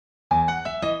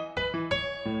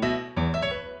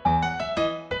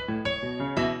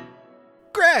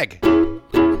Greg.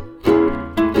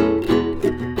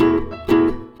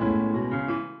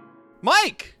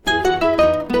 Mike.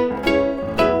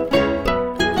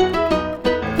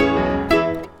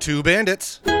 Two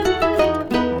bandits.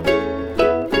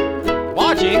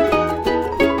 Watching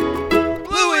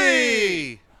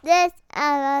Bluey. This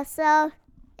episode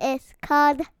is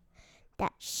called The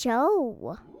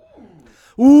Show.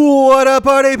 What up,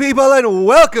 party people, and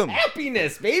welcome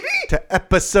Happiness, baby! to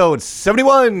episode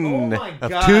 71 Oh my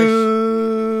of gosh.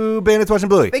 Two Bandits Watching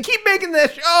Bluey. They keep making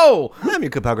this show! I'm your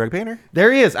good pal, Greg Painter.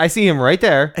 There he is. I see him right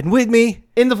there. And with me,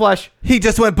 In the flesh. he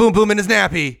just went boom boom in his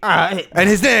nappy. And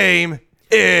his name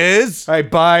is... Hi,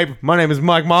 Bibe. My name is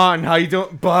Mike Martin. How you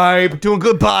doing, Bibe? Doing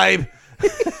good, Bibe.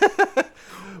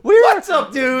 What's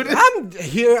up, dude? I'm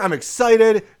here. I'm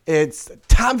excited. It's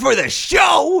time for the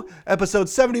show. Episode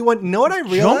 71. You know what I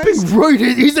realized? Jumping right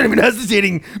in. He's not even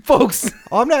hesitating, folks.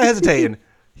 Oh, I'm not hesitating.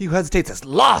 He who hesitates is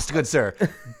lost, good sir.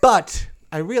 But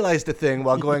I realized a thing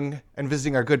while going and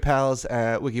visiting our good pals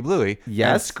at Wiki Bluey.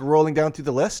 Yes. And scrolling down through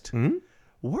the list. Mm-hmm.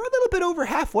 We're a little bit over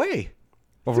halfway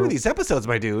through these episodes,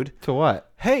 my dude. To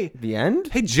what? Hey. The end?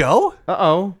 Hey, Joe.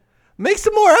 Uh-oh. Make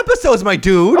some more episodes, my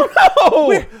dude. Oh,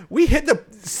 no! We hit the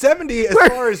 70 as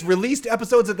far as released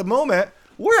episodes at the moment.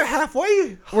 We're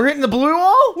halfway. We're hitting the blue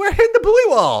wall? We're hitting the Bluey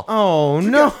wall. Oh,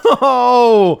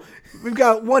 no! We've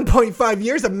got 1.5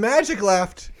 years of magic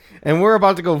left. And we're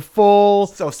about to go full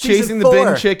So, season chasing the 4.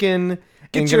 bin chicken and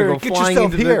Get gonna go flying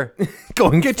yourself into here. Get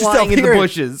yourself flying into here. the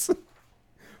bushes.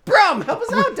 Brum, help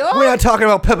us out, dog. We're not talking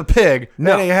about Peppa Pig.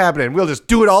 No. That ain't happening. We'll just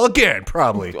do it all again,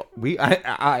 probably.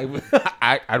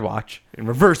 I'd watch In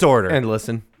reverse order. and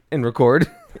listen and record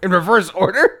in reverse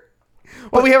order.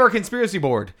 Well, we have our conspiracy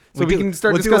board, so we can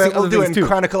start discussing We'll other do it things in too.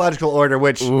 chronological order,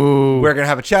 which Ooh. we're going to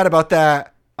have a chat about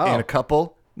that Oh. in a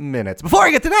couple minutes. Before I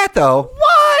get to that, though,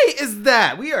 Why is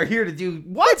that? We are here to do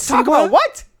what? see Talk about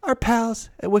what? our pals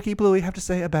at Wiki Bluey have to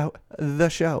say about the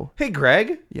show. Hey,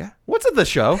 Greg. Yeah. What's at the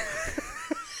show?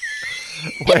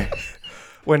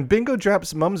 When Bingo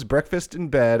drops Mum's breakfast in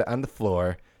bed on the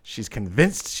floor, she's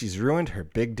convinced she's ruined her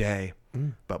big day.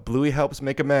 But Bluey helps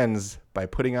make amends by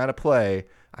putting on a play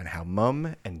on how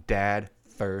Mum and Dad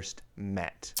first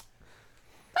met.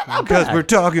 Because we're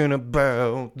talking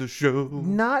about the show.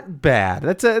 Not bad.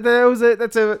 That's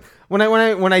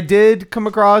when I did come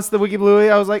across the Wiki Bluey,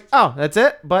 I was like, oh, that's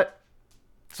it. But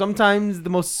sometimes the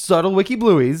most subtle Wiki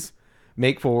Blueys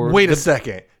make for. Wait a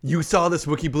second. You saw this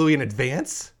Wiki Bluey in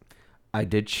advance? I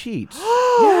did cheat.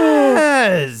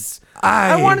 Yes.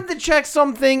 I wanted to check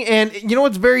something, and you know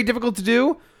what's very difficult to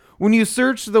do? When you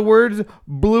search the words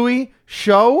Bluey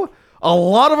show, a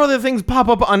lot of other things pop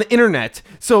up on the internet.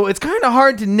 So it's kind of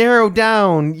hard to narrow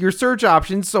down your search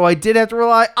options, so I did have to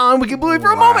rely on Wiki Bluey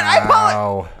for a moment. I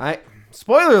apologize.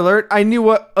 Spoiler alert, I knew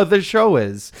what the show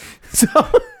is. So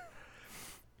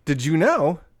Did you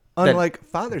know, unlike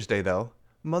Father's Day, though,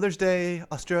 Mother's Day,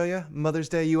 Australia, Mother's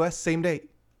Day, U.S., same date?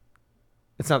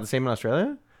 it's not the same in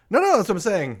Australia? No, that's what I'm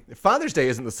saying. Father's Day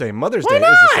isn't the same. Mother's Why Day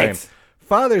is the not? same.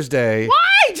 Father's Day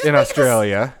Just in make us-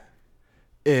 Australia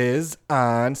is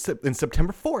in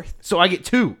September 4th. So I get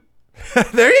 2.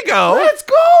 There you go. Let's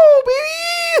go,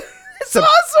 baby! It's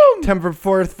awesome! September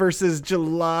 4th versus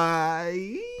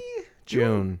July...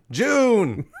 June.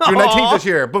 June 19th this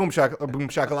year. Boom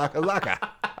shakalaka laka.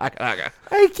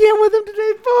 I can't with him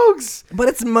today, folks. But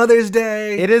it's Mother's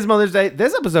Day. It is Mother's Day.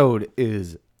 This episode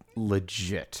is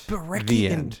legit. Brekkie The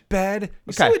in end. bed.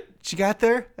 You see Okay. what she got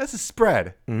there? That's a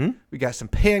spread. Mm-hmm. We got some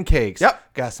pancakes.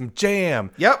 Yep. Got some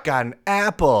jam. Yep. Got an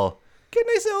apple. Get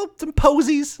nice little some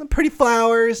posies, some pretty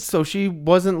flowers. So she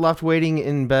wasn't left waiting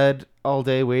in bed all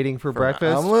day waiting for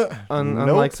breakfast, omelet? unlike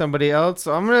Nope. somebody else.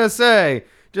 So I'm going to say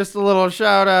just a little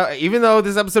shout out, even though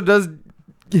this episode does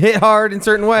hit hard in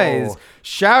certain ways, Oh.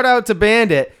 shout out to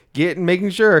Bandit making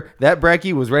sure that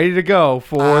Brekkie was ready to go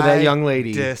for that young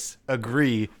lady.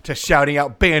 Disagree to shouting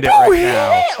out Bandit right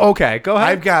now. Okay, go ahead.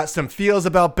 I've got some feels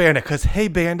about Bandit because, hey,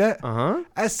 Bandit, Uh-huh.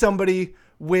 as somebody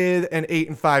with an 8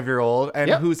 and 5-year-old and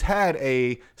Yep. who's had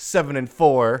a 7 and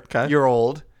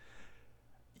 4-year-old,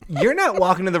 you're not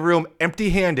walking in the room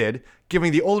empty-handed,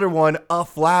 giving the older one a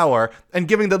flower and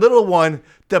giving the little one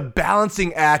the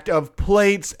balancing act of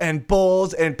plates and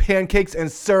bowls and pancakes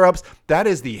and syrups. That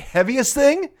is the heaviest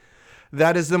thing.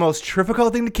 That is the most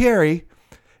difficult thing to carry.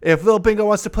 If little Bingo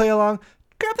wants to play along,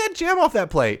 grab that jam off that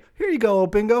plate. Here you go,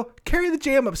 Bingo. Carry the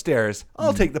jam upstairs.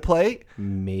 I'll take the plate.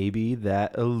 Maybe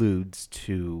that alludes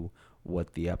to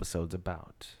what the episode's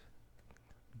about.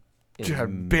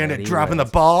 In Bandit many dropping the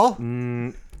ways. ball.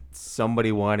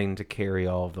 Somebody wanting to carry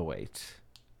all of the weight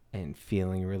and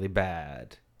feeling really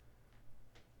bad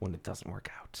when it doesn't work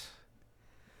out.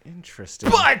 Interesting.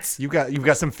 But you've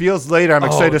got some feels later. I'm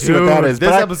excited to see what that is.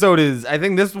 This episode is. I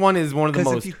think this one is one of the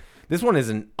 'Cause most. if you- This one is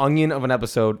an onion of an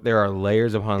episode. There are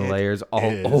layers upon layers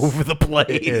all over the place.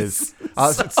 It is.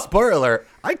 Spoiler alert,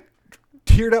 I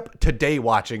teared up today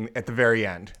watching at the very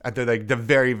end. At the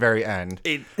very, very end.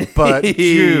 But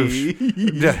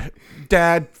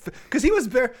Dad, because he was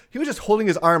just holding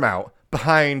his arm out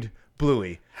behind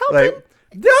Bluey. Helping?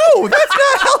 No, that's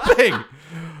not helping.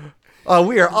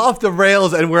 We are off the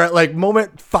rails and we're at like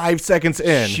moment 5 seconds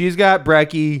in. She's got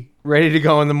brekkie ready to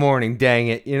go in the morning. Dang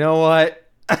it. You know what?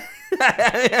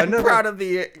 I'm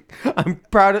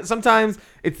proud of sometimes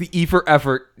it's the E for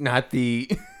effort, not the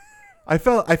I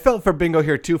felt for Bingo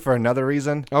here too for another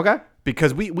reason. Okay.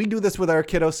 Because we do this with our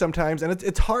kiddos sometimes, and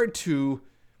it's hard to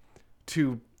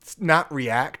not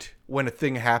react when a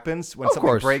thing happens, when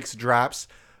something breaks, drops.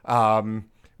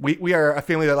 We are a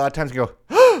family that a lot of times can go,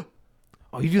 oh,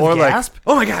 you do the gasp? Like,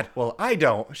 oh my God. Well, I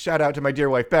don't. Shout out to my dear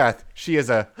wife Beth. She is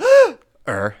a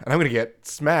and I'm gonna get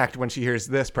smacked when she hears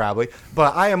this probably.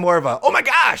 But I am more of a oh my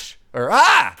gosh or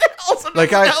ah. That also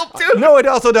doesn't help too. No, it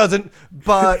also doesn't.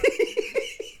 But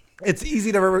it's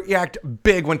easy to react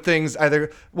big when things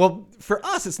either. Well, for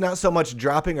us, it's not so much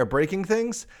dropping or breaking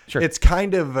things. Sure. It's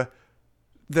kind of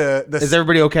the. Is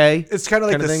everybody okay? It's kind of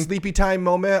like the sleepy time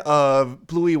moment of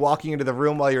Bluey walking into the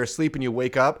room while you're asleep and you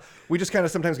wake up. We just kind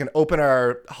of sometimes can open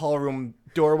our hall room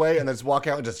doorway and then just walk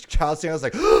out and just child sounds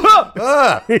like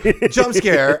jump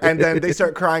scare, and then they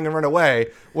start crying and run away.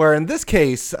 Where in this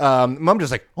case, Mom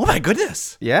just like, oh my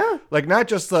goodness, Yeah. like not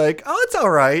just like oh it's all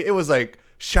right. It was like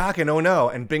shock and oh no,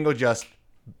 and Bingo just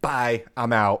bye,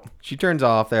 I'm out. She turns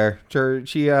off there.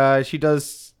 She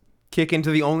does kick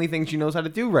into the only thing she knows how to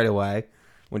do right away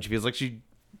when she feels like she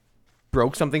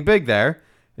broke something big there.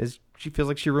 Is she feels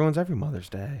like she ruins every Mother's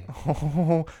Day.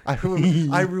 Oh, I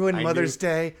ruin Mother's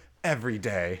Day every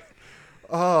day.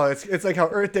 Oh, it's like how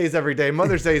Earth Day is every day,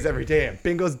 Mother's Day is every day, and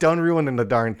Bingo's done ruining the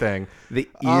darn thing. The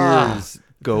ears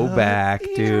go back,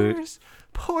 dude. Ears.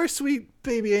 Poor sweet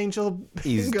baby angel Bingo.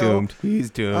 He's doomed. He's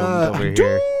doomed over here.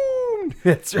 Doomed.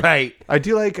 That's right. I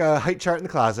do like a height chart in the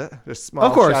closet. Just small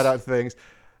Of course. shout out things.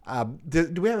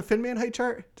 Do we have a Fin Man height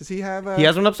chart? Does he have? He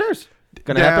has one upstairs.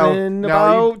 Gonna happen in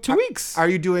about 2 weeks. Are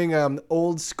you doing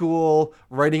old school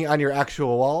writing on your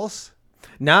actual walls?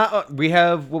 We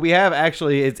have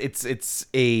actually it's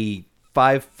a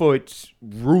 5-foot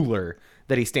ruler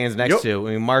that he stands next to,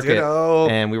 and we mark it,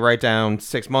 and we write down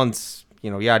 6 months,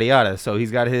 yada yada. So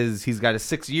he's got his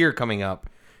 6th year coming up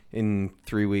in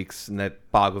 3 weeks, and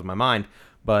that boggles my mind.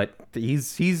 But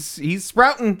he's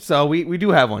sprouting, so we do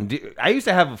have one. I used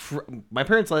to have my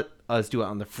parents let us do it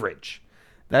on the fridge.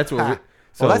 That's what.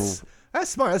 That's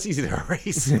smart. That's easy to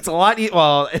erase. It's a lot.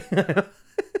 Well,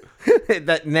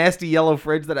 that nasty yellow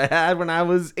fridge that I had when I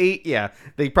was 8. Yeah,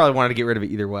 they probably wanted to get rid of it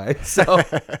either way. So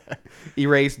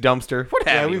erase, dumpster, what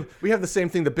have you. We have the same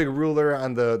thing. The big ruler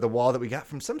on the wall that we got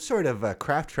from some sort of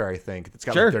craft fair, I think. It's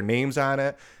got like, their names on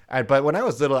it. But when I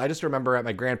was little, I just remember at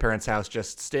my grandparents' house,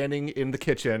 just standing in the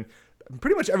kitchen.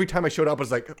 Pretty much every time I showed up, I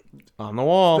was like, on the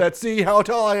wall. Let's see how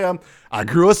tall I am. I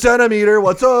grew a centimeter.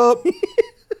 What's up?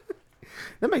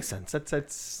 That makes sense.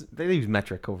 That's they use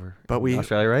metric over in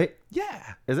Australia, right?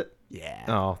 Yeah. Is it? Yeah.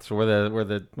 Oh, so we're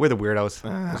the weirdos.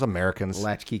 Those Americans.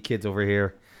 Latchkey kids over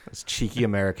here. Those cheeky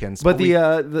Americans. But they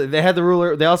had the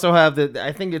ruler. They also have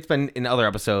I think it's been in other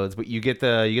episodes, but you get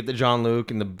the John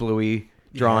Luke and the Bluey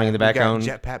drawing in the background.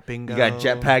 You got Jetpack Bingo. You got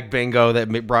Jetpack Bingo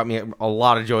that brought me a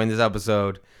lot of joy in this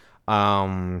episode.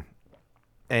 And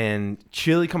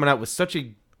Chili coming out with such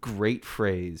a great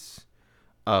phrase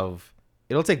of,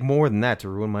 it'll take more than that to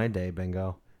ruin my day,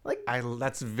 Bingo.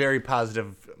 That's very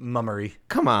positive mummery.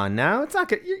 Come on now, it's not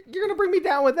good. You're gonna bring me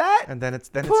down with that. And then it's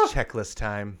checklist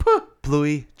time.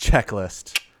 Bluey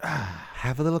checklist.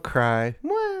 Have a little cry.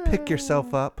 Pick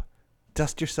yourself up.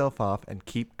 Dust yourself off and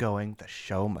keep going. The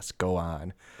show must go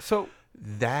on. So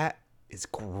that is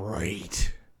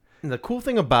great. And the cool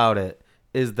thing about it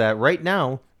is that right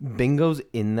now, Bingo's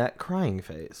in that crying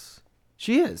phase.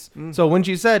 She is. So when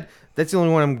she said, that's the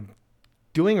only one I'm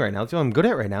doing right now, that's the only I'm good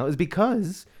at right now, is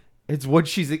because it's what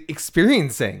she's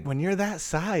experiencing. When you're that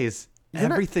size,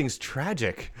 everything's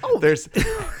tragic. Oh. There's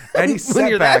any setback. When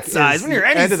you're that size, when you're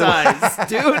any size,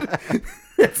 dude,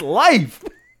 it's life.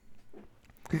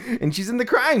 And she's in the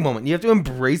crying moment. You have to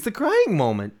embrace the crying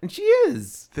moment, and she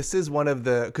is. This is one of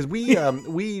the because we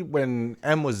when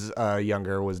Em was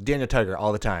younger was Daniel Tiger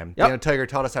all the time. Yep. Daniel Tiger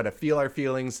taught us how to feel our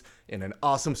feelings in an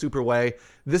awesome, super way.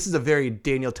 This is a very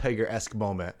Daniel Tiger-esque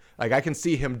moment. Like I can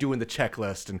see him doing the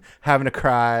checklist and having to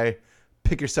cry,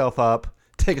 pick yourself up,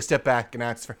 take a step back and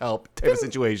ask for help type of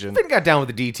situation. Finn got down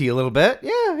with the DT a little bit.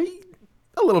 Yeah,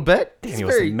 a A little bit.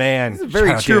 Danielson, man. It's a very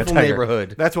Shout out cheerful Daniel Tiger.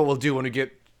 neighborhood. That's what we'll do when we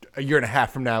get a year and a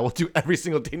half from now. We'll do every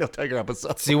single Daniel Tiger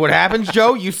episode. See what happens,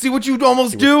 Joe? You see what you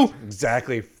almost do?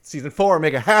 Exactly. Season 4,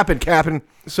 make it happen, Captain.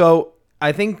 So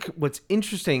I think what's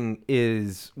interesting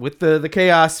is with the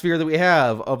chaos sphere that we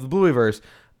have of the Blueyverse,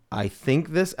 I think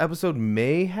this episode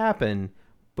may happen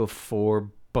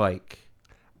before Bike.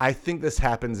 I think this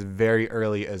happens very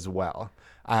early as well.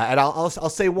 And I'll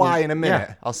say why in a minute.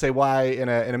 Yeah. I'll say why in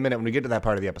a minute when we get to that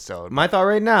part of the episode. My thought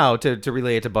right now to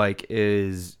relay it to Bike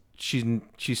is she's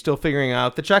still figuring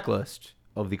out the checklist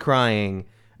of the crying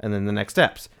and then the next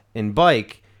steps. In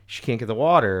Bike, she can't get the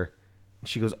water.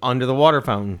 She goes under the water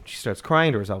fountain. She starts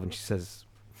crying to herself and she says,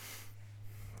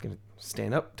 I'm going to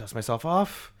stand up, dust myself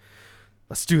off.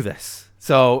 Let's do this.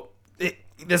 So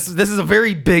this is a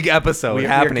very big episode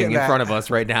happening in front of us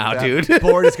right now, dude. The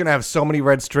board is going to have so many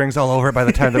red strings all over it by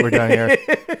the time that we're done here.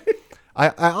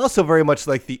 I also very much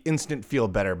like the instant feel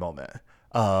better moment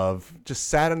of just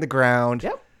sat on the ground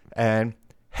and,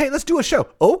 hey, let's do a show.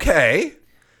 Okay.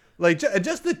 Like,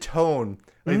 just the tone.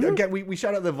 Like, again, we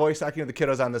shout out the voice acting of the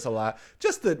kiddos on this a lot.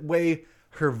 Just the way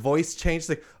her voice changed.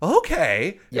 Like,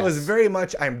 okay. Yes. It was very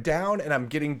much, I'm down and I'm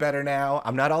getting better now.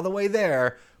 I'm not all the way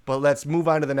there, but let's move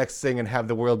on to the next thing and have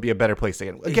the world be a better place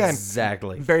again. Again,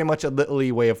 exactly. Very much a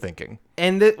Little way of thinking.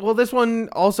 And this one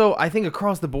also, I think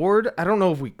across the board, I don't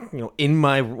know if we,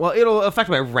 it'll affect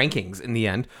my rankings in the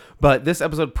end, but this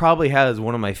episode probably has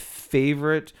one of my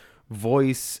favorite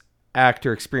voice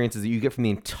actor experiences that you get from the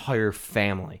entire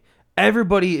family.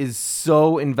 Everybody is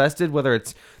so invested, whether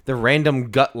it's the random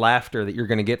gut laughter that you're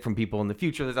going to get from people in the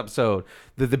future of this episode,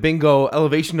 the Bingo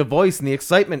elevation of voice and the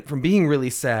excitement from being really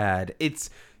sad. It's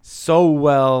so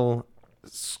well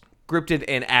scripted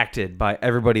and acted by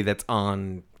everybody that's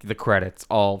on the credits,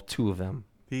 all two of them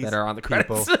that are on the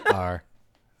credits. People are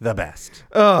the best.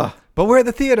 But we're at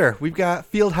the theater. We've got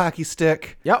field hockey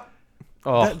stick. Yep.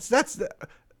 Oh.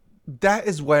 That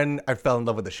is when I fell in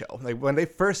love with the show. Like when they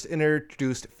first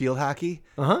introduced field hockey,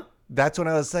 that's when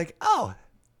I was like, oh,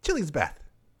 Chili's Beth.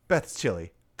 Beth's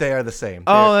Chili. They are the same.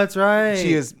 Oh, that's right.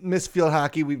 She is Miss Field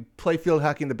Hockey. We play field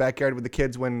hockey in the backyard with the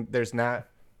kids when there's not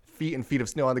feet and feet of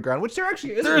snow on the ground, which there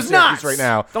actually is. There's not right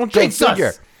now. Don't jinx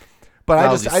us. But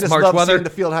I just love seeing the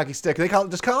field hockey stick. They call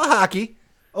it hockey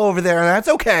over there, and that's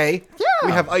okay. Yeah.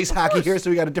 We have ice hockey here, so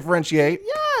we got to differentiate.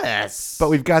 Yes. But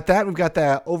we've got that. We've got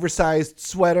that oversized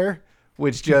sweater,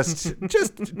 which just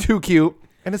too cute,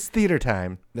 and it's theater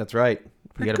time. That's right.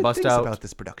 You got to bust out about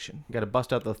this production. You got to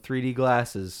bust out the 3D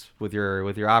glasses with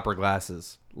your opera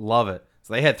glasses. Love it.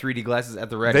 So they had 3D glasses at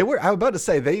the ready. I was about to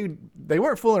say they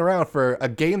weren't fooling around for a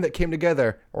game that came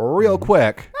together real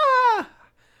quick.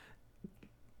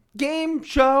 Game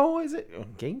show, is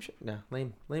it? Game show? No,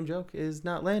 lame joke is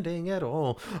not landing at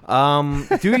all.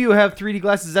 Do you have 3D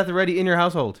glasses at the ready in your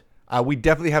household? We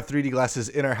definitely have 3D glasses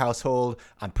in our household.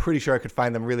 I'm pretty sure I could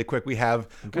find them really quick. We have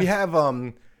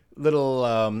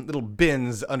little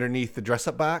bins underneath the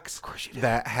dress-up box. Of course you do.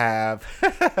 That have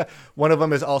one of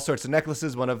them is all sorts of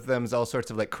necklaces. One of them is all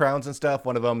sorts of like crowns and stuff.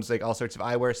 One of them's like all sorts of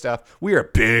eyewear stuff. We are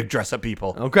big dress-up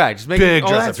people. Okay, just make big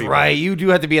dress-up that's people. Right. You do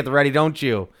have to be at the ready, don't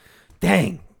you?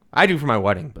 Dang. I do for my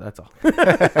wedding, but that's all.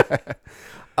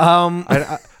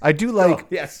 I do like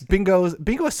yes. Bingo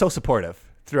is so supportive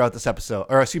throughout this episode.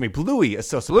 Or excuse me, Bluey is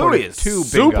so supportive. Bluey is to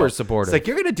super Bingo. supportive. It's like,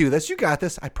 you're going to do this. You got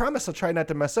this. I promise I'll try not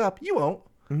to mess up. You won't.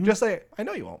 Just like, I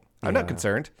know you won't. I'm not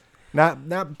concerned.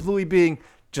 Not Bluey being,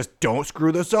 just don't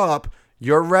screw this up.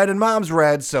 You're red and mom's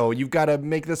red, so you've got to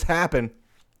make this happen.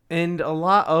 And a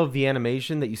lot of the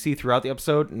animation that you see throughout the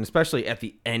episode, and especially at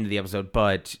the end of the episode,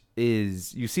 but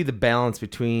is you see the balance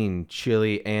between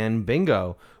Chili and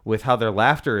Bingo with how their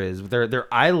laughter is. Their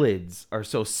eyelids are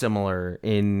so similar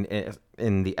in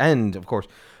the end, of course,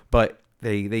 but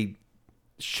they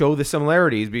show the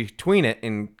similarities between it.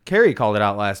 And Carrie called it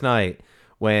out last night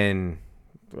when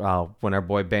our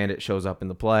boy Bandit shows up in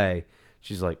the play.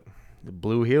 She's like, the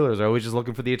blue healers are always just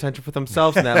looking for the attention for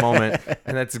themselves in that moment.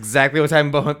 And that's exactly what's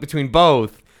happening between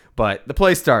both. But the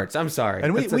play starts. I'm sorry.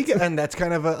 And and that's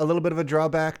kind of a little bit of a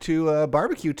drawback to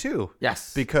barbecue, too.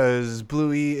 Yes. Because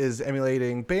Bluey is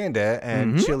emulating Bandit,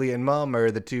 and Chili and Mom are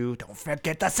the two. Don't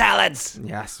forget the salads.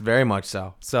 Yes, very much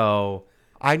so. So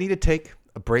I need to take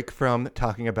a break from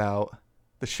talking about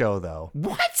the show, though.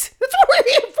 What? That's what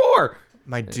we're here for.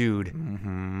 My dude.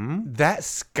 That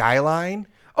skyline.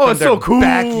 Oh, it's so cool.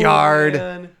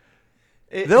 Backyard.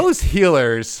 Those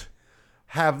healers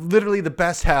have literally the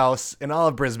best house in all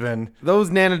of Brisbane. Those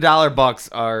 $9 bucks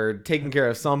are taking care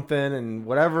of something, and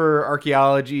whatever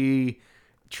archaeology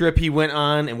trip he went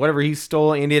on and whatever he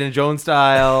stole Indiana Jones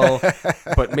style,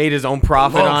 but made his own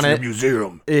profit on it.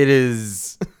 Museum. It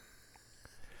is.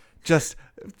 Just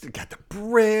got the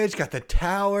bridge, got the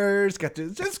towers, got the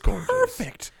just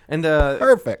perfect. And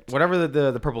perfect. Whatever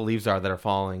the purple leaves are that are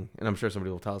falling, and I'm sure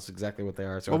somebody will tell us exactly what they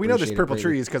are. So Well, we know there's purple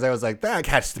trees because I was like, that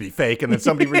has to be fake. And then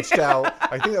somebody reached out.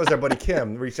 I think that was our buddy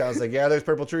Kim. Reached out and was like, yeah, there's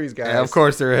purple trees, guys. Yeah, of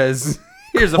course there is.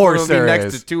 Here's a photo of me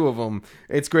next to 2 of them.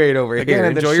 It's great over here.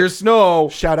 and Enjoy your snow.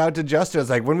 Shout out to Justin. It's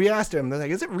like when we asked him, they're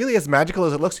like, is it really as magical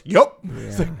as it looks? Yup. Yeah.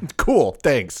 It's like, cool.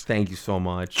 Thanks. Thank you so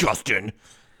much, Justin.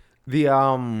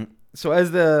 So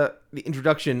as the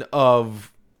introduction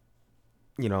of,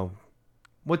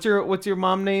 what's your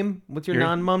mom name? What's your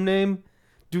non-mom name?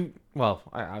 Do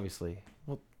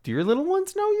your little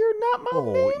ones know your not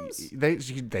mom names? They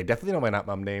definitely know my not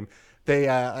mom name. They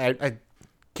I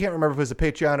can't remember if it was a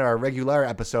Patreon or a regular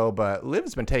episode, but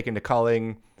Liv's been taken to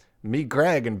calling me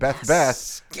Greg and Beth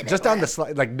just on the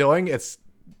slide, like knowing it's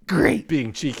great,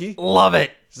 being cheeky. Love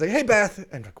it. She's like, hey Beth, and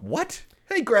I'm like, what?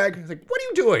 Hey Greg. He's like, what are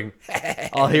you doing?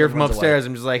 I'll hear from upstairs.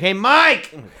 I'm just like, hey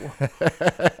Mike,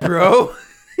 bro.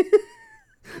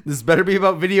 This better be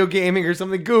about video gaming or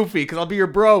something goofy, because I'll be your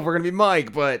bro. We're gonna be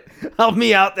Mike, but help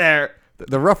me out there.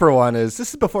 The rougher one is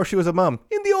this is before she was a mom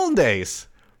in the old days.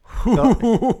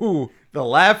 The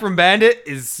laugh from Bandit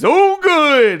is so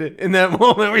good in that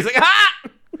moment where he's like,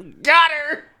 got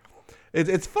her.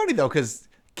 It's funny though, because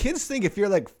kids think if you're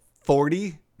like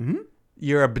 40,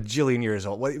 you're a bajillion years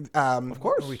old. Of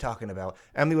course. What are we talking about?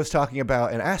 Emily was talking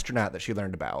about an astronaut that she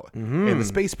learned about in the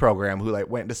space program who like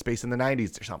went into space in the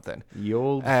 90s or something.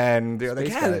 And they're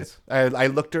like, I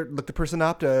looked the person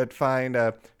up to find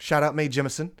shout out Mae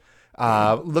Jemison.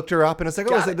 Looked her up and it's like,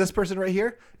 is it this person right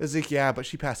here? It's like, yeah, but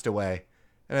she passed away.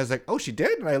 And I was like, oh, she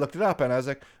did? And I looked it up and I was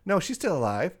like, no, she's still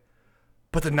alive.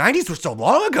 But the 90s were so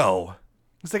long ago.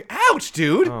 It's like, ouch,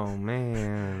 dude. Oh,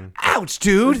 man. Ouch,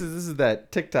 dude. This is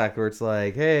that TikTok where it's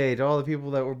like, hey, to all the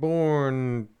people that were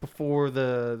born before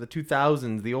the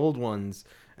 2000s, the old ones.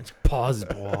 And pause.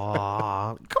 Come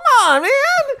on, man.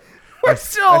 We're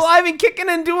still alive and kicking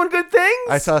and doing good things.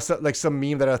 I saw some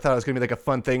meme that I thought was going to be like a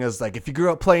fun thing. It was like, if you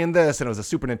grew up playing this, and it was a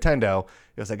Super Nintendo,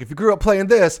 it was like, if you grew up playing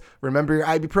this, remember your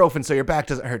ibuprofen so your back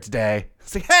doesn't hurt today.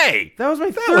 It's like, hey. That was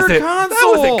my third console.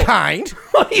 That wasn't kind.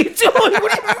 What are you doing?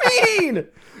 What do you mean?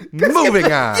 Moving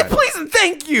on. Yeah, please and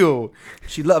thank you.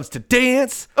 She loves to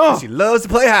dance. Oh. She loves to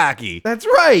play hockey. That's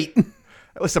right.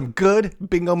 That was some good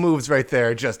bingo moves right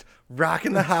there. Just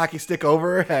rocking the hockey stick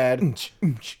over her head.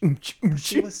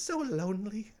 She was so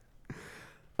lonely.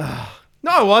 No,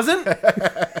 I wasn't.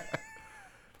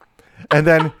 And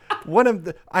then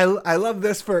I love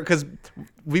this because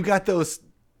we've got those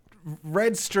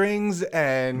red strings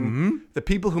and the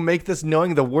people who make this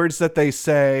knowing the words that they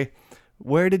say.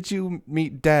 Where did you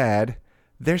meet Dad?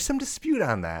 There's some dispute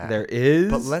on that. There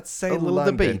is. But let's say a little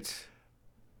London. debate.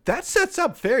 That sets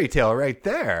up Fairy Tale right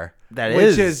there.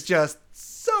 Which is just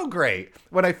so great.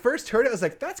 When I first heard it, I was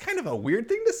like, that's kind of a weird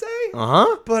thing to say.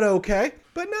 Uh-huh. But okay.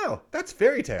 But no, that's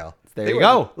Fairy Tale. There you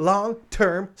go.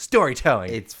 Long-term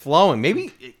storytelling. It's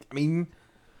flowing.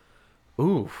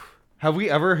 Oof. Have we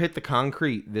ever hit the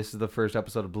concrete? This is the first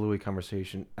episode of Bluey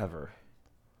Conversation ever.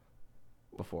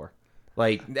 Before.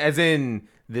 Like, as in,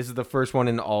 this is the first one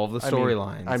in all of the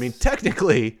storylines. I mean,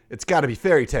 technically, it's got to be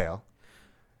Fairy Tale.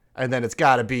 And then it's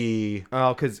got to be...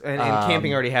 Oh, because and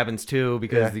camping already happens, too,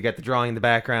 because you got the drawing in the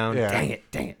background. Yeah.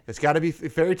 Dang it. It's got to be...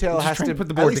 Fairy Tale has to put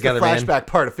the board together, the flashback man.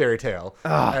 part of Fairy Tale.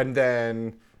 And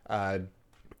then...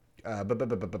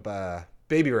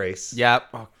 Baby Race. Yep.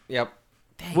 Oh, yep.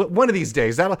 One of these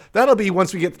days, that'll be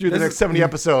once we get through the next 70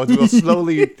 episodes. We'll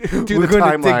slowly do the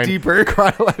timeline. Dig deeper.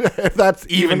 If that's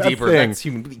even deeper. Thing. That's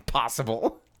humanly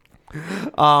possible.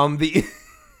 When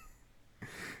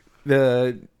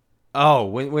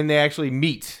they actually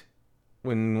meet,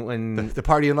 when the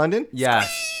party in London. Yeah.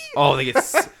 Oh, they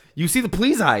get. You see the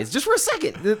Please Eyes just for a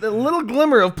second. The little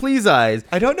glimmer of Please Eyes.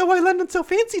 I don't know why London's so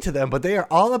fancy to them, but they are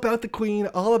all about the Queen,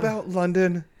 all about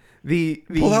London.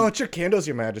 Pull out your candles,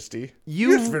 Your Majesty.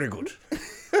 It's very good.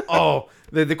 Oh,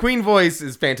 the Queen voice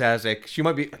is fantastic. She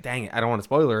might be. Dang it, I don't want to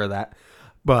spoil her of that.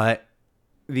 But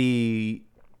I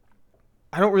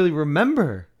don't really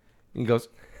remember. He goes,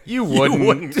 You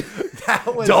wouldn't.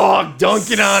 That was dog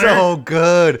dunking on her. So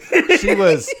good. She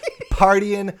was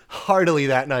partying heartily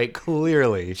that night,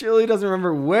 clearly. She really doesn't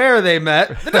remember where they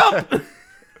met. Nope.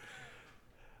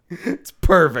 It's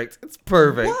perfect.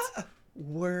 What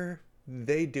were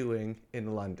they doing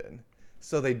in London?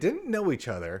 So they didn't know each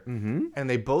other, and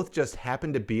they both just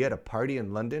happened to be at a party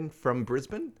in London from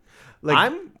Brisbane.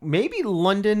 Maybe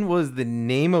London was the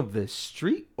name of the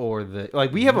street or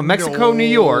we have a Mexico, New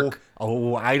York.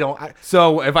 Oh,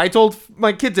 So if I told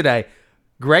my kid today,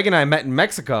 Greg and I met in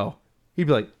Mexico, he'd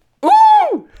be like,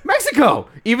 "Ooh, Mexico." Mexico.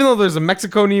 Even though there's a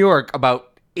Mexico, New York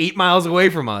about 8 miles away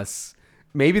from us.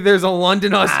 Maybe there's a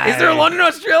London, Is there a London,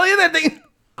 Australia that they...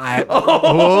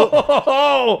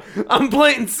 I'm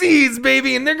planting seeds,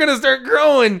 baby, and they're going to start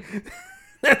growing.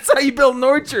 That's how you build an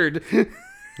orchard.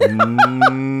 Come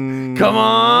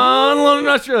on,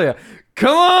 London, Australia.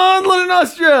 Come on, London,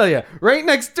 Australia. Right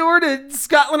next door to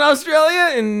Scotland,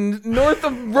 Australia, and north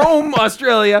of Rome,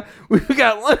 Australia, we've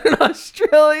got London,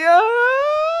 Australia.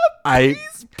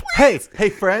 Hey,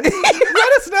 friend,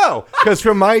 let us know. Because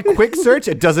from my quick search,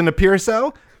 it doesn't appear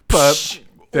so. But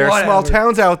there are small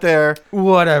towns out there.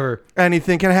 Whatever.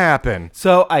 Anything can happen.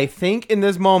 So I think in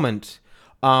this moment,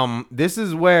 this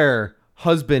is where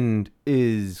husband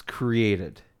is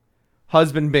created.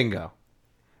 Husband bingo.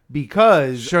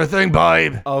 Because sure thing,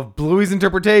 babe. Of Bluey's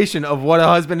interpretation of what a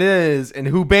husband is and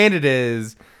who Bandit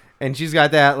is. And she's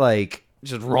got that, like,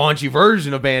 just raunchy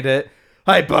version of Bandit.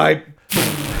 Hi, babe.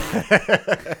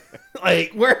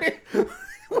 Like, wearing an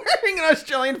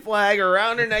Australian flag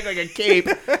around her neck like a cape.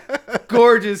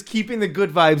 Gorgeous, keeping the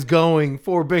good vibes going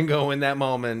for Bingo in that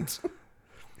moment.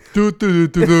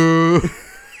 It's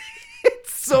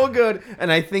so good.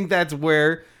 And I think that's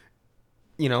where,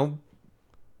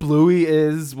 Bluey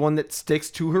is one that sticks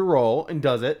to her role and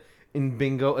does it, and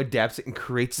Bingo adapts it and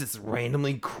creates this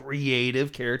randomly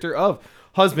creative character of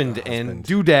husband and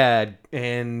doodad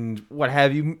and what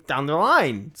have you down the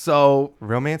line. So,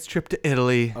 romance trip to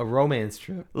Italy. A romance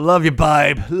trip. Love you,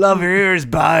 babe. Love your ears,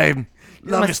 babe.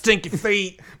 Love your stinky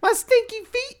feet. My stinky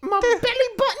feet, my belly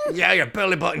button. Yeah, your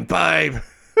belly button, babe.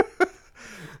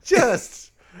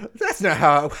 That's not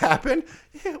how it happened.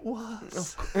 It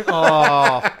was.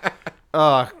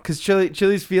 Because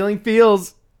Chili's feeling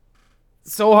feels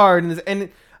so hard, and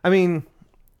I mean,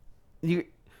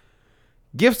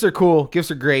 gifts are cool. Gifts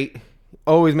are great.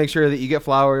 Always make sure that you get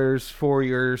flowers for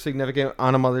your significant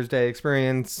on a Mother's Day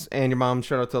experience, and your mom.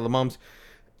 Shout out to the moms.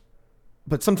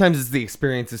 But sometimes it's the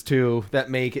experiences too that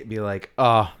make it be like,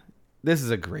 this is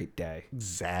a great day.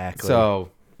 Exactly.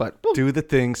 So, but do the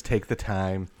things, take the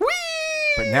time. Whee!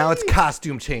 But now it's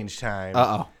costume change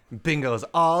time. Bingo's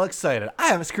all excited. I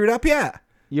haven't screwed up yet.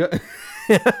 Yeah.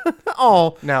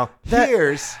 Now,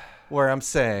 here's where I'm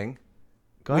saying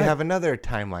Go we ahead. have another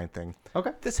timeline thing.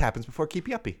 Okay. This happens before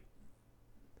Keepy Uppy.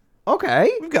 Okay.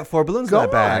 We've got 4 balloons Go in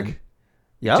that bag. on.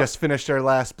 Yep. Just finished our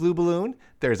last blue balloon.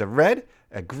 There's a red,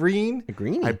 a green. A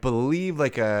green. I believe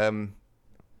like a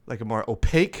more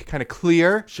opaque, kind of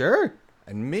clear. Sure.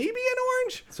 And maybe an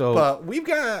orange. So, but we've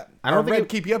got a red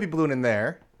Keepy Uppy balloon in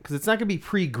there. Because it's not going to be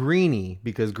pre-Greenie,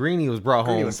 because Greenie was brought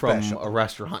Greenie home was from special. a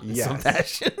restaurant in some Yes.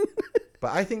 fashion.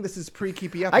 But I think this is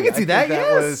pre-Keepy Uppy. I can see that,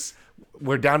 yes.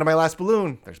 We're down to my last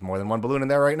balloon. There's more than one balloon in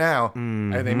there right now.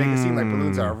 And they make it seem like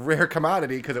balloons are a rare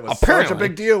commodity because it was such a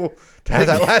big deal to have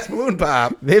that last balloon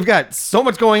pop. They've got so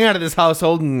much going on at this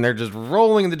household, and they're just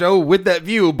rolling in the dough with that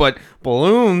view. But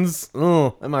balloons,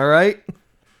 am I right?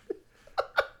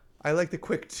 I like the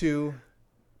quick 2,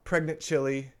 pregnant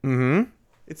Chili. Mm-hmm.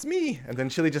 It's me. And then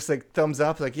Chili just like thumbs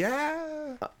up, like,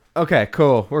 yeah. Okay,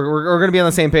 cool. We're going to be on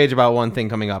the same page about one thing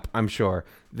coming up, I'm sure.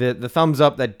 The thumbs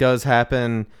up that does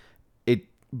happen,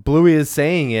 Bluey is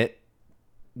saying it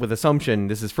with assumption.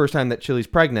 This is first time that Chili's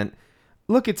pregnant.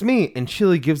 Look, it's me. And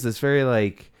Chili gives this very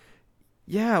like,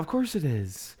 yeah, of course it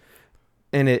is.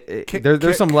 And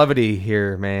there's some levity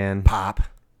here, man. Pop.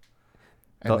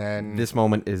 And then this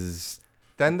moment is...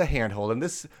 Then the handhold. And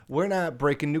this, we're not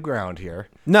breaking new ground here.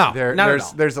 No, not at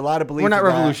all. There's a lot of belief. We're not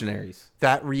revolutionaries.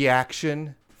 That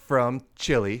reaction from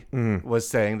Chili was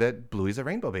saying that Bluey's a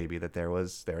rainbow baby, that there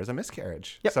was a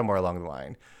miscarriage somewhere along the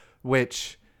line,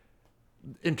 which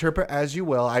interpret as you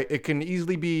will. It can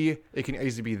easily be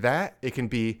that. It can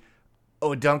be,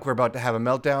 oh, Dunk, we're about to have a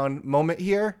meltdown moment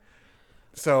here.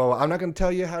 So I'm not going to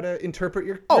tell you how to interpret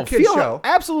your kid's show.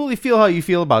 Absolutely feel how you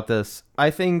feel about this.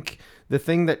 I think the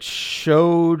thing that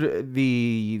showed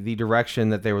the direction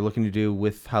that they were looking to do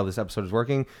with how this episode is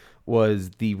working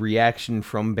was the reaction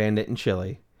from Bandit and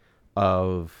Chili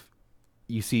of,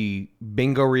 you see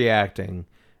Bingo reacting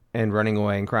and running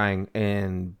away and crying,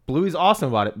 and Bluey's awesome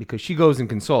about it because she goes and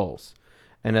consoles,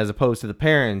 and as opposed to the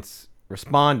parents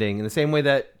responding in the same way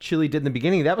that Chili did in the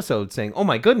beginning of the episode, saying, oh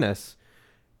my goodness,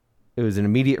 it was an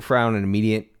immediate frown, an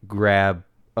immediate grab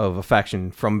of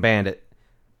affection from Bandit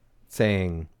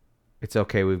saying, it's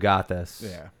okay, we've got this.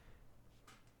 Yeah.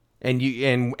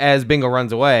 And as Bingo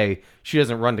runs away, she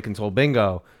doesn't run to console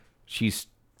Bingo. She's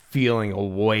feeling a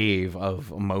wave of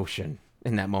emotion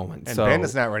in that moment. And so,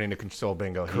 Bandit's not running to console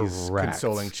Bingo. He's Correct.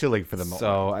 consoling Chili for the moment.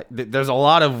 So there's a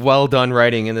lot of well done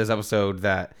writing in this episode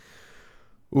that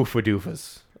oofa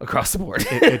doofas across the board.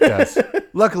 It does.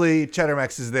 Luckily, Cheddar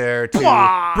Max is there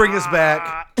to bring us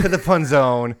back to the fun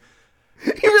zone.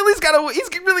 He's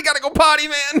really gotta go potty,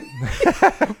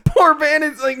 man. Poor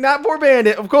Bandit's like, not poor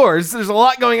Bandit, of course. There's a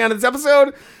lot going on in this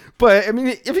episode. But I mean,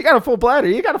 if you got a full bladder,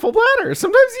 you got a full bladder.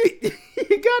 Sometimes you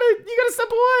gotta step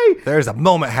away. There's a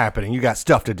moment happening. You got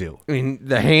stuff to do. I mean,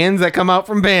 the hands that come out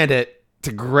from Bandit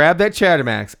to grab that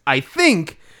Chattermax, I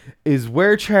think, is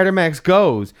where Chattermax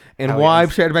goes and why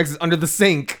Chattermax is under the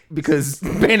sink, because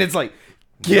Bandit's like,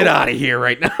 get out of here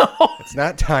right now. It's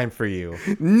not time for you.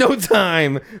 No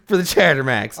time for the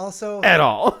Chattermax. Also, at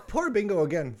all. Poor Bingo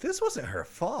again. This wasn't her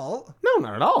fault. No,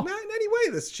 not at all. Not in any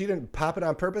way. She didn't pop it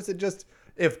on purpose. It just,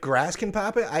 if grass can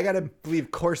pop it, I gotta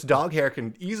believe coarse dog hair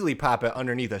can easily pop it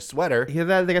underneath a sweater.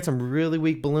 Yeah, they got some really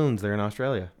weak balloons there in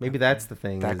Australia. Maybe that's the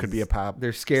thing. That could be a pop.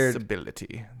 They're scared.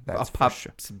 Possibility. That's a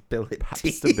possibility.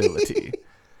 Possibility.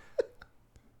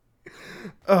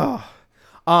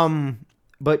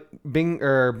 But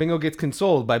Bingo gets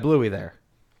consoled by Bluey there,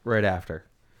 right after,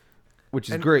 which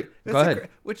is great. Go ahead.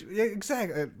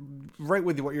 Exactly. Right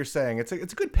with what you're saying. It's a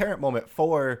good parent moment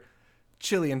for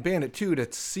Chili and Bandit too, to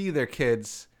see their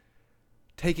kids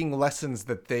taking lessons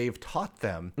that they've taught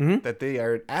them, that they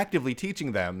are actively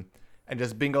teaching them, and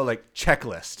just Bingo like,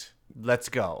 checklist. Let's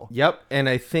go. Yep. And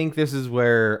I think this is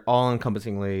where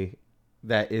all-encompassingly,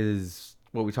 that is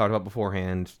what we talked about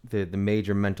beforehand. The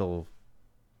major mental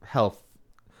health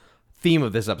theme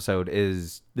of this episode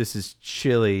is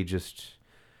Chili just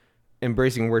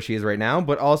embracing where she is right now,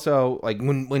 but also like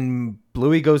when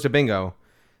Bluey goes to Bingo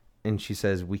and she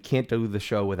says, "We can't do the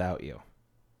show without you.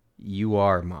 You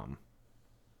are Mom."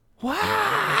 What?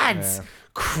 Yeah.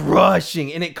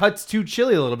 Crushing. And it cuts to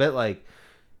Chili a little bit like,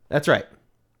 that's right.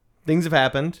 Things have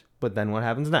happened, but then what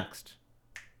happens next?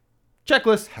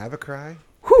 Checklist. Have a cry.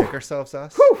 Whew. Pick ourselves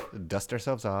up. Dust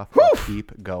ourselves off. And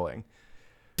keep going.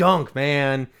 Dunk,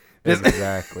 man.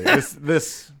 Exactly.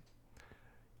 this.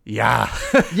 Yeah.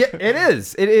 Yeah, it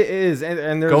is. It is.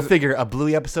 And there's, go figure, a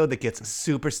Bluey episode that gets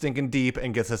super stinking deep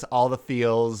and gets us all the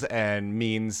feels and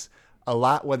means a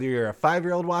lot, whether you're a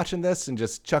 5-year-old watching this and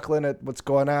just chuckling at what's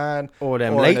going on, or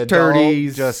them late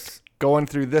 30s just going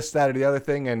through this, that, or the other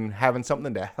thing and having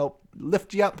something to help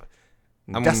lift you up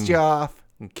and dust you off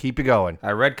and keep you going.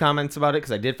 I read comments about it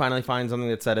because I did finally find something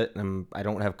that said it, and I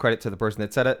don't have credit to the person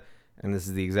that said it. And this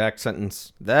is the exact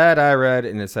sentence that I read,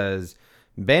 and it says,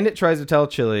 Bandit tries to tell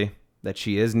Chili that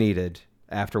she is needed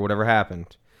after whatever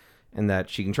happened, and that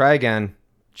she can try again.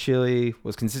 Chili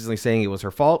was consistently saying it was her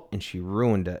fault, and she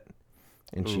ruined it.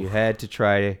 And she had to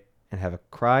try and have a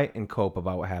cry and cope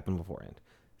about what happened beforehand.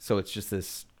 So it's just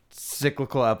this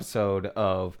cyclical episode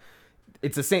of,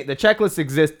 it's the same. The checklist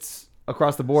exists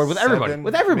across the board with everybody.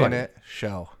 7-minute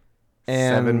show.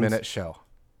 And 7-minute show.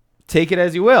 Take it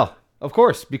as you will. Of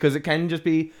course, because it can just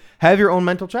be, have your own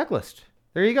mental checklist.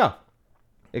 There you go.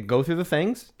 Go through the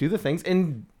things, do the things,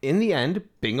 and in the end,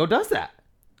 Bingo does that.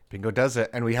 Bingo does it,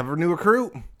 and we have a new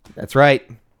recruit. That's right.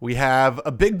 We have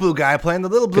a big blue guy playing the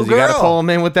little blue girl. Because you got to pull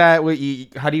him in with that.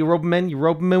 How do you rope him in? You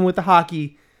rope him in with the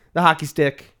hockey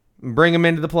stick, and bring him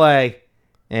into the play,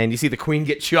 and you see the queen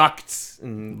get chucked.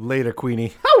 And later,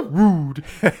 Queenie. How rude.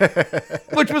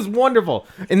 Which was wonderful.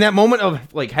 In that moment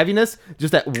of like heaviness,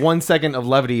 just that 1 second of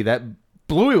levity, that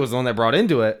Bluey was the one that brought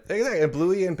into it. Exactly. And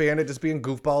Bluey and Bandit just being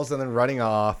goofballs and then running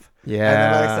off. Yeah. And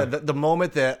then, like I said, the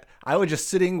moment that I was just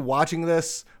sitting watching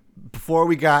this before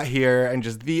we got here and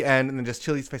just the end, and then just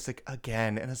Chili's face like,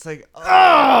 again. And it's like, oh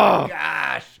my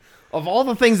gosh. Of all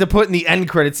the things to put in the end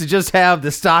credits, to just have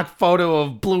the stock photo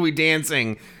of Bluey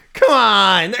dancing. Come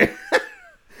on.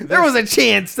 There was a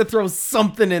chance to throw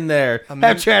something in there.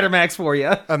 Have Chattermax for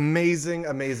you. Amazing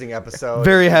episode.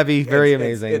 Very heavy, very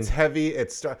amazing. It's heavy.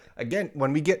 Again,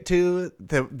 when we get to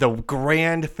the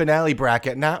grand finale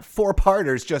bracket, not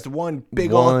 4-parters, just one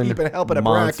big old heap and help in a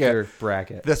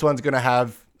bracket. This one's going to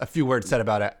have a few words said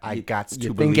about it. I got to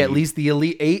believe. Think at least the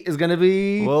Elite 8 is going to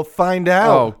be? We'll find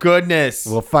out. Oh, goodness.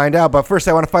 We'll find out. But first,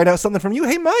 I want to find out something from you.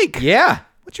 Hey, Mike. Yeah.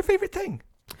 What's your favorite thing?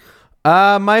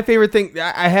 My favorite thing,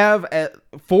 I have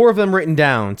 4 of them written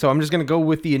down, so I'm just gonna go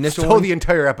with the initial one. The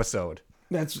entire episode.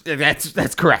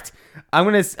 That's correct.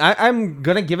 I'm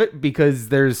gonna give it because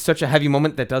there's such a heavy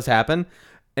moment that does happen,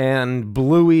 and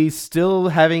Bluey still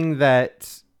having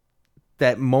that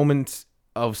moment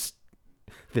of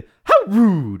how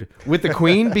rude with the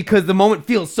Queen because the moment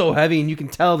feels so heavy and you can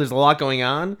tell there's a lot going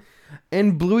on.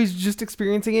 And Bluey's just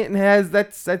experiencing it and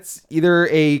that's either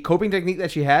a coping technique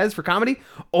that she has for comedy,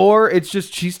 or it's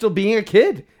just she's still being a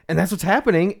kid and that's what's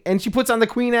happening. And she puts on the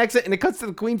Queen accent and it cuts to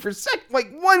the Queen for like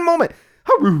one moment.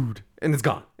 How rude. And it's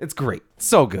gone. It's great.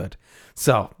 So good.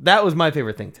 So that was my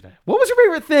favorite thing today. What was your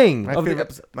favorite thing of the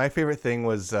episode? My favorite thing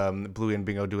was Bluey and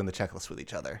Bingo doing the checklist with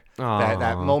each other. Aw.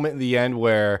 That moment in the end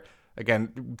where,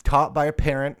 again, taught by a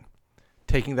parent,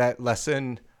 taking that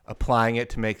lesson, applying it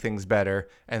to make things better,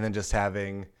 and then just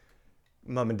having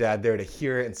mom and dad there to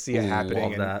hear it and see it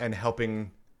happening and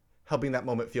helping that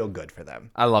moment feel good for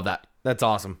them. I love that. That's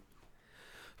awesome.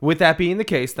 With that being the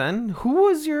case, then, who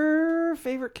was your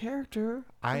favorite character?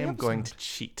 I am going to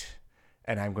cheat,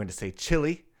 and I'm going to say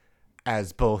Chili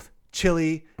as both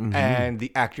Chili and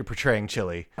the actor portraying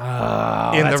Chili in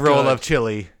the role of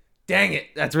Chili. Dang it.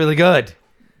 That's really good.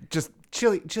 Just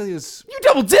Chili was... You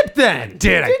double dipped then.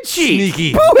 Did I? Cheat.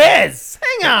 Sneaky. Who is?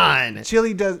 Hang on.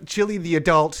 Chili the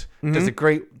adult does a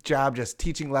great job just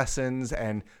teaching lessons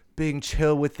and being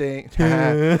chill with things.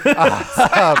 Wow,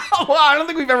 I don't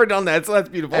think we've ever done that, so that's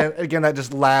beautiful. And again, that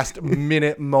just last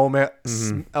minute moment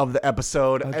of the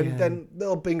episode. And then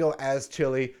little Bingo as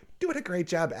Chili doing a great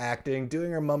job acting,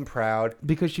 doing her mom proud.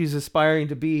 Because she's aspiring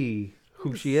to be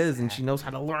who she is, and she knows how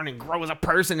to learn and grow as a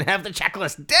person and have the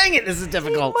checklist. Dang it, this is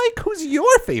difficult. Hey, Mike, who's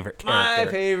your favorite character?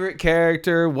 My favorite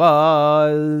character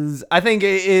was... I think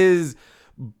it is...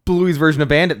 Bluey's version of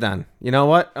Bandit. Then you know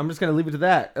what? I'm just gonna leave it to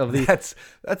that. That's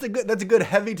a good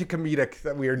heavy to comedic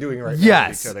that we are doing right now.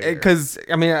 Yes, because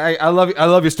I mean I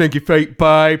love your stinky fate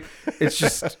vibe. It's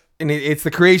just and it's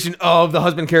the creation of the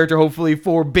husband character. Hopefully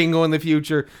for Bingo in the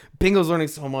future. Bingo's learning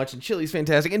so much, and Chili's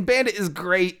fantastic, and Bandit is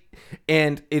great.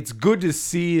 And it's good to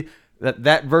see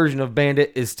that version of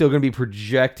Bandit is still gonna be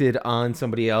projected on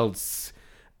somebody else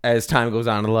as time goes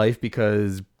on in life,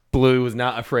 because Blue was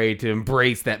not afraid to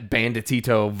embrace that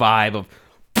banditito vibe of,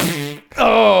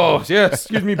 oh, yes,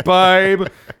 excuse me, vibe.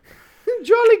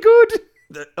 Jolly good.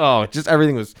 Oh, just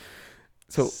everything was.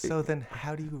 So then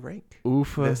how do you rank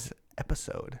this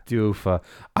episode? Doofa.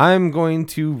 I'm going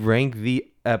to rank the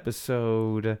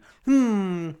episode.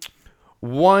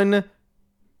 One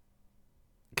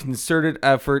concerted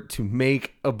effort to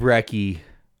make a brekkie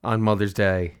on Mother's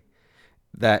Day.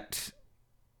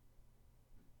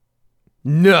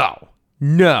 No,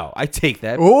 I take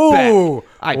that back.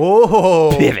 I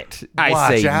pivot. I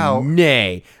say out.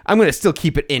 Nay. I'm going to still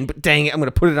keep it in, but dang it, I'm going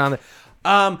to put it on the...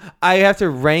 I have to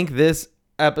rank this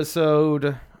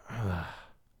episode...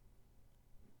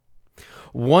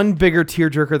 one bigger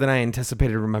tearjerker than I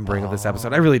anticipated remembering of this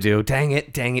episode. I really do. Dang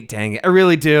it. I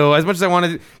really do. As much as I want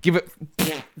to give it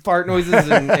fart noises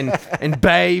and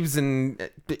babes and...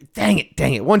 Dang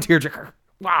it. One tearjerker.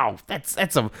 Wow, that's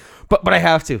a, but I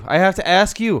have to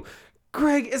ask you,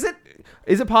 Greg, is it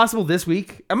possible this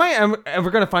week? Am I ever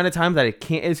going to find a time that I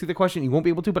can't ask you the question? You won't be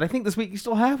able to, but I think this week you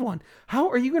still have one. How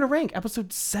are you going to rank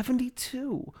episode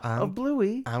 72 of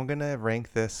Bluey? I'm going to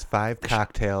rank this 5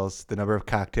 cocktails, the number of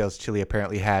cocktails Chili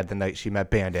apparently had the night she met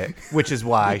Bandit, which is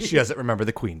why she doesn't remember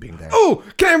the Queen being there. Oh,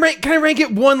 can I rank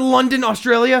it 1 London,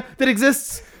 Australia that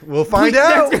exists? We'll find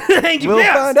out. Thank you. We'll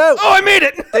find out. Oh, I made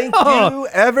it. Thank you,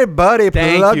 everybody.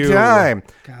 Thank you. Time.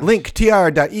 Link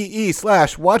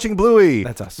tr.ee/watching Bluey.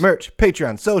 That's us. Merch,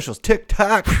 Patreon, socials,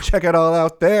 TikTok. Check it all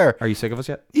out there. Are you sick of us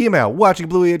yet? Email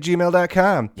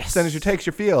watchingbluey@gmail.com. Yes. Send us your takes,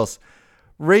 your feels.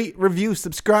 Rate, review,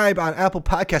 subscribe on Apple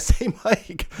Podcasts. Hey,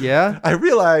 Mike. Yeah? I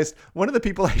realized one of the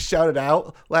people I shouted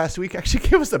out last week actually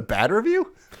gave us a bad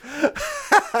review.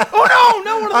 Oh,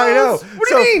 no, one of those. I know. What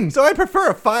do you mean? So I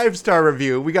prefer a 5-star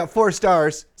review. We got 4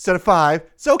 stars instead of 5.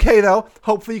 It's okay, though.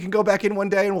 Hopefully you can go back in one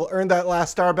day and we'll earn that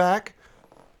last star back.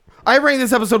 I rate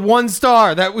this episode 1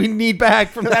 star that we need back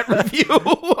from that review.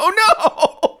 Oh,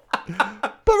 no.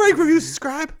 But rate, review,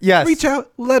 subscribe. Yes. Reach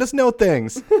out. Let us know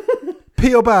things.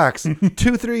 P.O. Box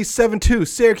 2372,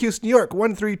 Syracuse, New York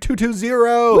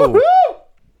 13220. Woohoo!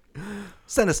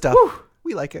 Send us stuff. Woo.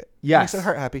 We like it. Yes. Makes our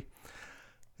heart happy.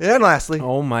 And lastly,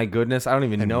 Oh my goodness, I don't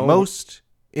even know. most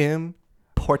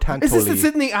important. Is this the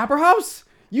Sydney Opera House?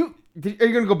 Are you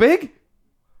gonna go big?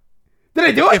 Did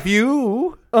I do it? If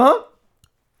you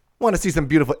want to see some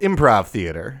beautiful improv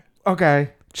theater, Okay.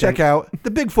 check out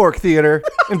the Big Fork Theater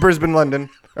in Brisbane, London.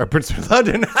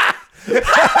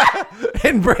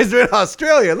 In Brisbane,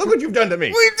 Australia. Look what you've done to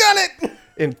me. We've done it.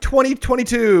 In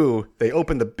 2022, they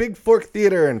opened the Big Fork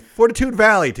Theater in Fortitude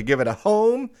Valley to give it a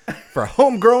home for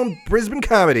homegrown Brisbane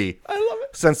comedy. I love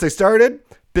it. Since they started,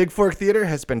 Big Fork Theater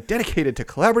has been dedicated to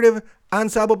collaborative,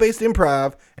 ensemble-based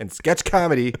improv and sketch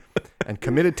comedy, and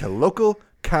committed to local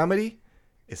comedy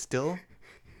is still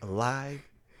alive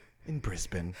in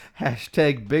Brisbane.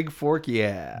 Hashtag Big Fork,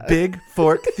 yeah.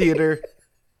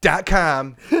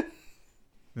 BigForkTheater.com.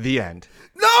 The end.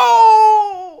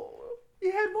 No!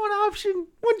 You had one option,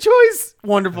 one choice.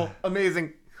 Wonderful,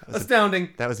 amazing, astounding.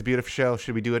 That was a beautiful show.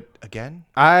 Should we do it again?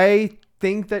 I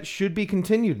think that should be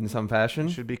continued in some fashion.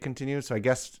 Should be continued. So I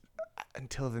guess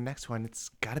until the next one, it's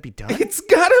got to be done. It's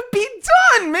gotta be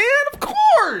done, man. Of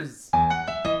course.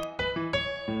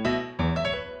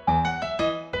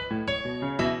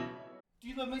 Do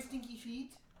you love my stinky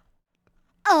feet?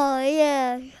 Oh,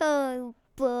 yeah. Oh,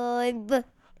 boy.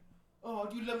 Oh,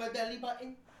 do you love my belly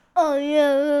button? Oh,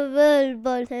 yeah.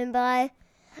 Button, bye.